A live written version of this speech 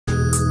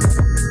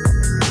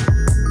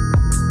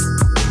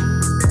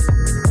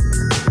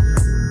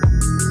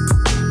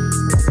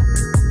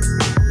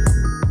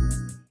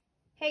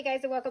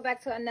welcome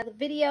back to another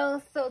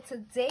video. So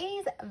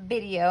today's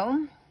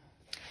video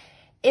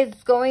is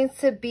going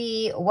to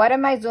be what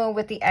am I doing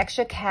with the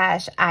extra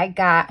cash I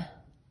got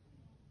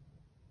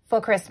for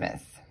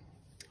Christmas.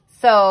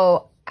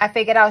 So I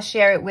figured I'll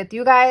share it with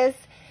you guys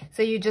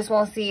so you just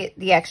won't see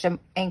the extra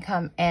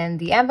income in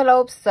the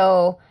envelopes.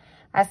 So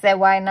I said,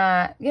 why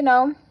not, you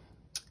know,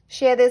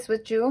 share this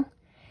with you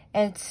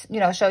and, you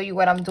know, show you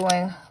what I'm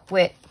doing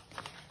with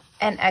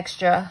an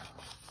extra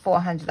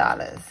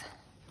 $400.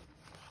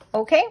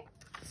 Okay,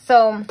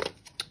 so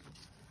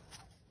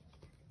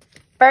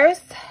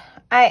first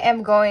I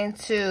am going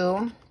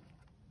to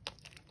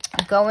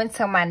go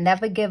into my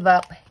never give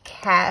up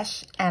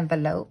cash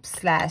envelope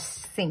 /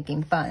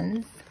 sinking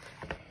funds.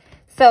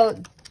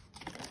 So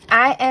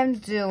I am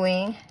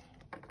doing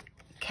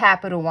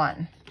Capital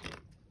One.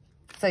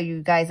 So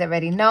you guys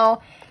already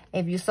know,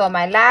 if you saw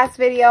my last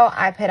video,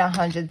 I put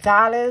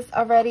 $100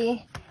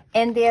 already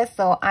in there.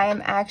 So I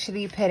am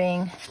actually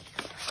putting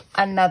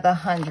another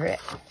 100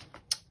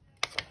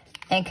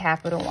 in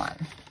Capital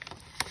One.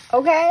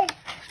 Okay,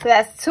 so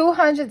that's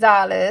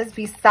 $200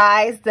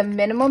 besides the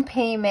minimum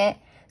payment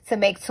to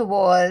make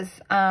towards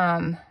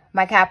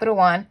my Capital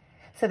One.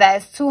 So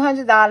that is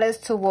 $200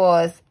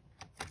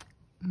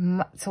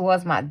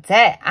 towards my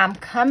debt. I'm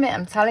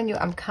telling you,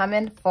 I'm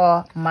coming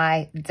for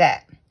my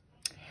debt.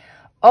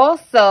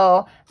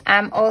 Also,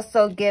 I'm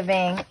also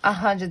giving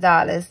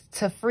 $100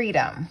 to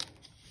Freedom.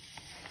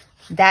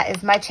 That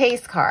is my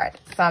Chase card.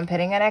 So I'm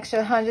putting an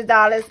extra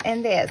 $100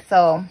 in there.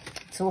 So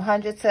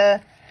 $200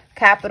 to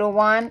Capital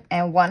One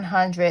and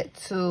 $100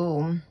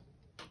 to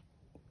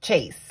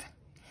Chase.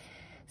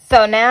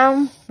 So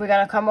now we're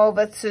going to come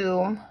over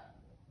to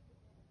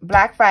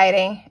Black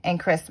Friday and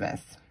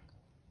Christmas.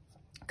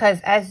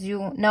 Because as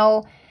you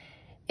know,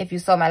 if you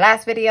saw my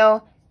last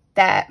video,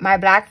 that my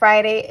Black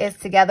Friday is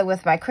together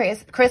with my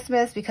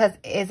Christmas because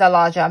it's a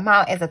larger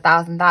amount. It's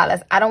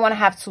 $1,000. I don't want to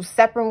have two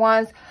separate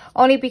ones,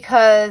 only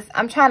because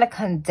I'm trying to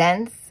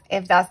condense,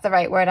 if that's the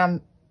right word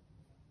I'm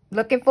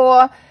looking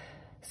for,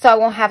 so I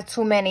won't have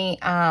too many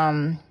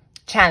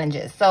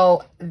challenges.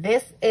 So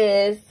this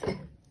is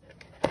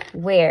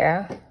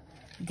where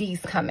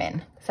these come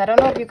in. So I don't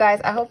know if you guys,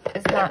 I hope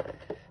it's not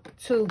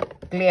too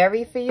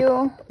glary for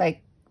you.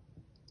 Like,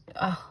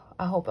 oh,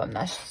 I hope I'm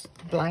not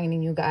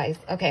blinding you guys.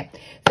 Okay,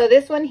 so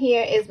this one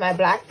here is my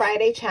Black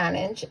Friday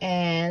challenge,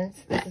 and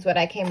this is what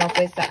I came up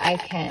with so I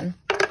can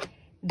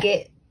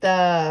get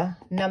the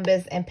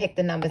numbers and pick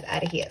the numbers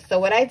out of here. So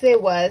what I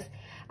did was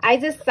I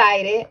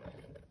decided,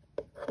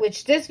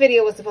 which this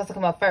video was supposed to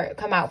come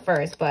out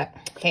first, but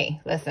hey,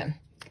 listen.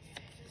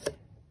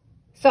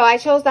 So I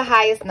chose the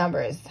highest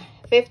numbers,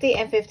 50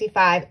 and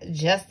 55,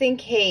 just in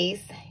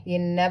case. You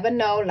never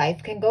know,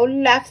 life can go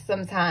left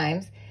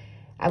sometimes.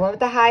 I went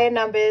with the higher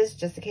numbers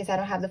just in case I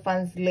don't have the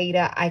funds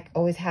later. I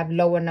always have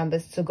lower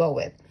numbers to go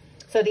with.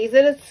 So these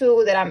are the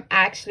two that I'm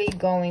actually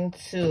going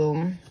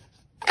to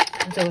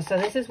do. So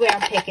this is where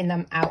I'm picking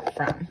them out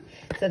from.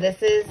 So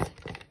this is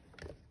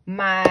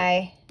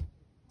my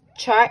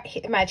chart,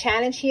 my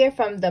challenge here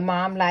from the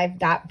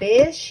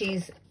momlife.biz.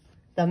 She's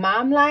the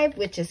Mom Life,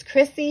 which is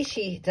Chrissy.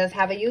 She does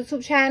have a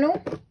YouTube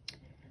channel.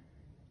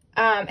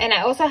 And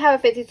I also have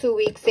a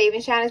 52-week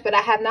savings challenge, but I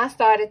have not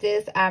started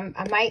this. I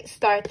might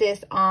start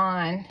this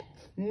on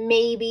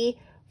maybe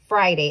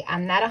Friday.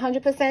 I'm not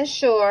 100%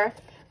 sure,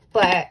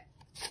 but,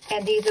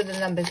 and these are the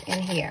numbers in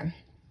here.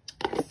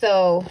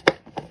 So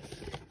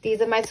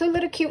these are my two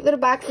little cute little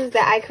boxes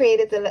that I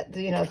created,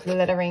 you know, the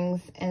letterings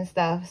and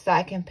stuff, so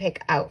I can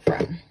pick out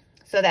from.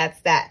 So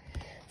that's that.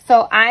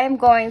 So I am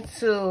going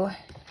to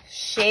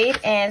shade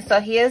in.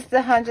 So here's the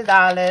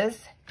 $100.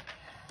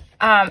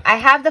 I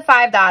have the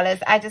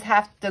 $5. I just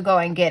have to go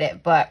and get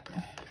it,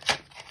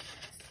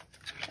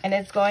 and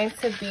it's going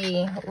to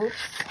be, oops,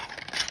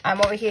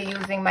 I'm over here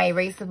using my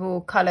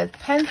erasable colored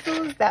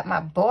pencils that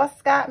my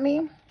boss got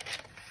me.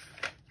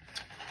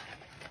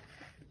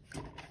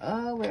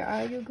 Oh, where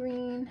are you,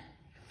 green?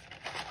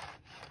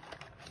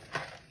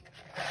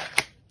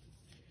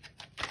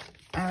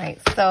 All right,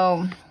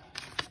 so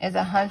it's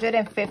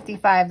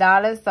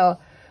 $155. So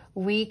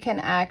we can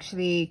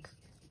actually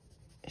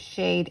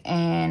shade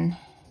in.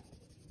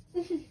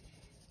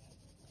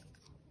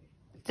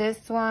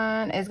 This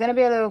one is going to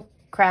be a little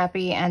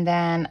crappy, and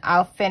then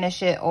I'll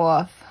finish it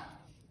off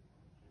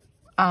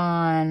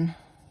on,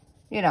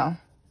 you know,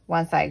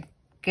 once I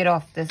get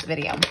off this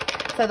video.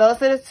 So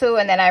those are the two,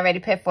 and then I already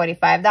paid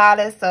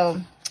 $45.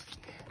 So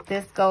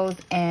this goes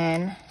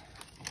in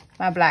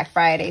my Black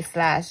Friday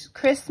 /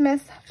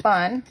 Christmas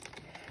fund.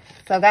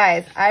 So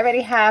guys, I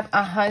already have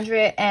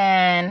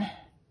 $150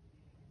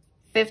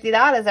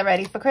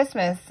 already for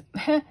Christmas.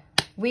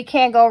 We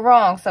can't go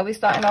wrong. So we're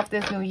starting off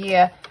this new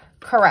year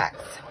correct.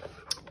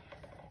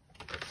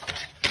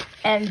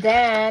 And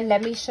then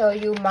let me show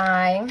you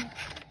mine,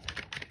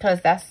 because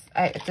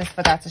I just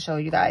forgot to show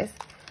you guys.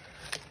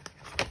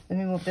 Let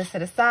me move this to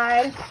the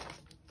side.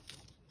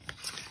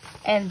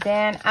 And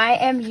then I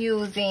am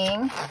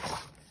using,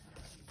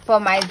 for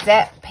my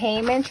debt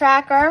payment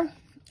tracker,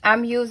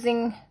 I'm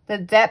using the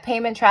debt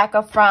payment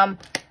tracker from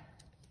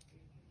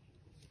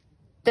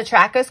the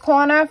Tracker's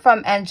Corner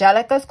from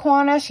Angelica's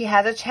Corner. She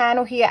has a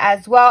channel here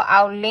as well.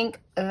 I'll link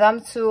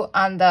them two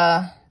on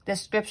the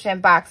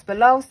description box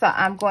below. So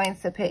I'm going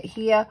to put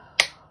here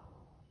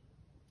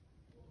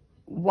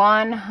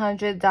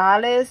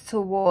 $100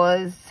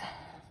 towards,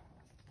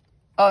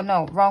 oh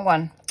no, wrong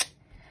one.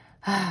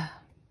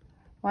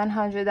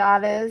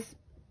 $100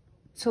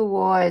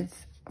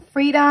 towards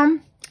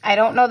freedom. I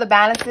don't know the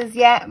balances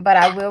yet, but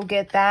I will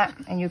get that,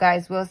 and you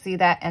guys will see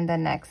that in the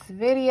next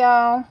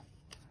video.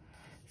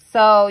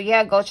 So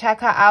yeah, go check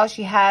her out.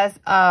 She has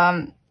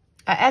an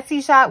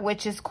Etsy shop,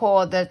 which is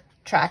called the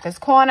Tracker's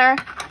Corner,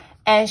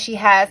 and she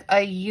has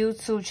a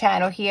YouTube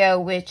channel here,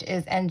 which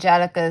is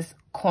Angelica's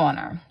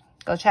Corner.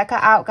 Go check her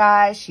out,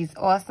 guys. She's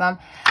awesome.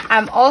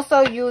 I'm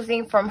also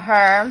using from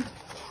her,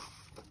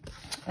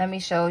 let me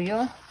show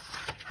you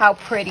how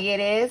pretty it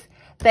is,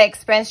 the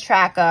expense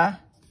tracker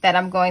that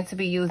I'm going to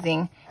be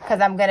using,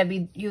 because I'm going to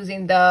be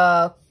using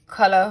the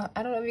color,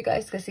 I don't know if you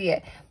guys can see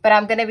it, but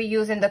I'm going to be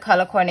using the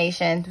color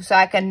coordination so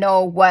I can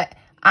know what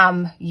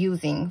I'm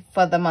using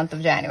for the month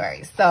of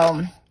January.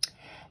 So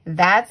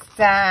that's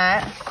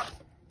that.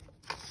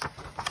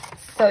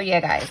 So yeah,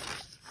 guys.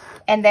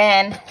 And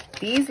then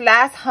these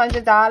last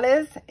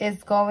 $100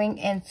 is going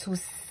into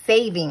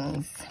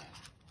savings.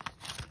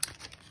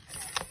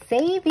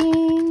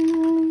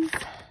 Savings.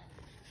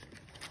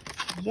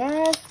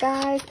 Yes,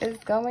 guys,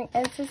 it's going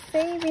into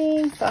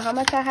savings. So how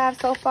much I have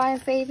so far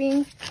in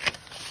savings?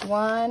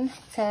 1,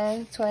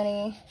 10,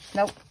 20.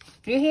 Nope.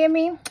 You hear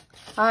me?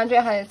 100,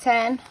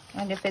 110,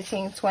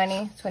 115,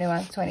 20,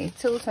 21,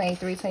 22,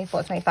 23,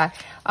 24, 25.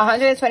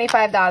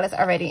 $125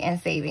 already in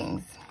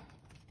savings.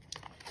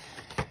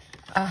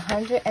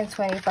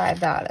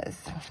 $125.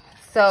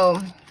 So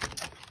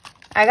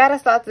I gotta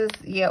start this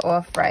year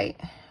off right.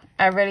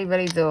 I really,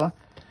 really do.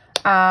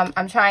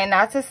 I'm trying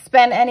not to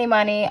spend any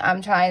money.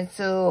 I'm trying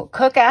to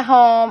cook at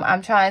home.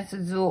 I'm trying to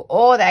do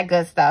all that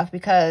good stuff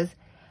because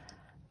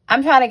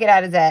I'm trying to get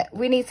out of debt.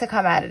 We need to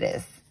come out of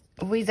this.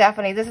 We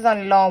definitely, this is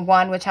only loan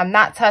 1, which I'm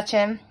not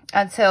touching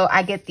until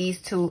I get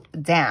these 2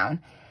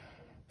 down.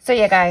 So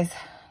yeah, guys,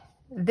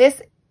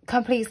 this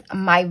completes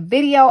my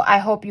video. I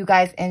hope you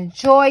guys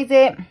enjoyed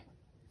it.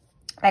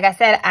 Like I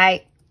said,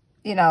 I,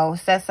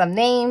 said some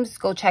names.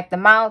 Go check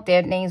them out.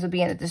 Their names will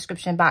be in the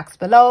description box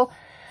below.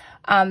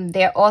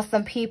 They're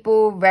awesome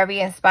people, very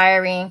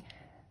inspiring,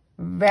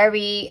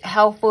 very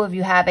helpful if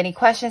you have any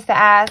questions to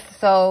ask.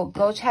 So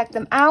go check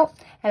them out.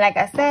 And like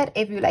I said,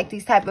 if you like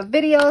these type of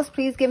videos,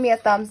 please give me a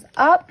thumbs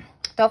up.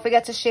 Don't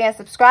forget to share and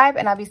subscribe,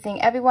 and I'll be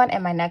seeing everyone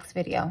in my next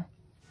video.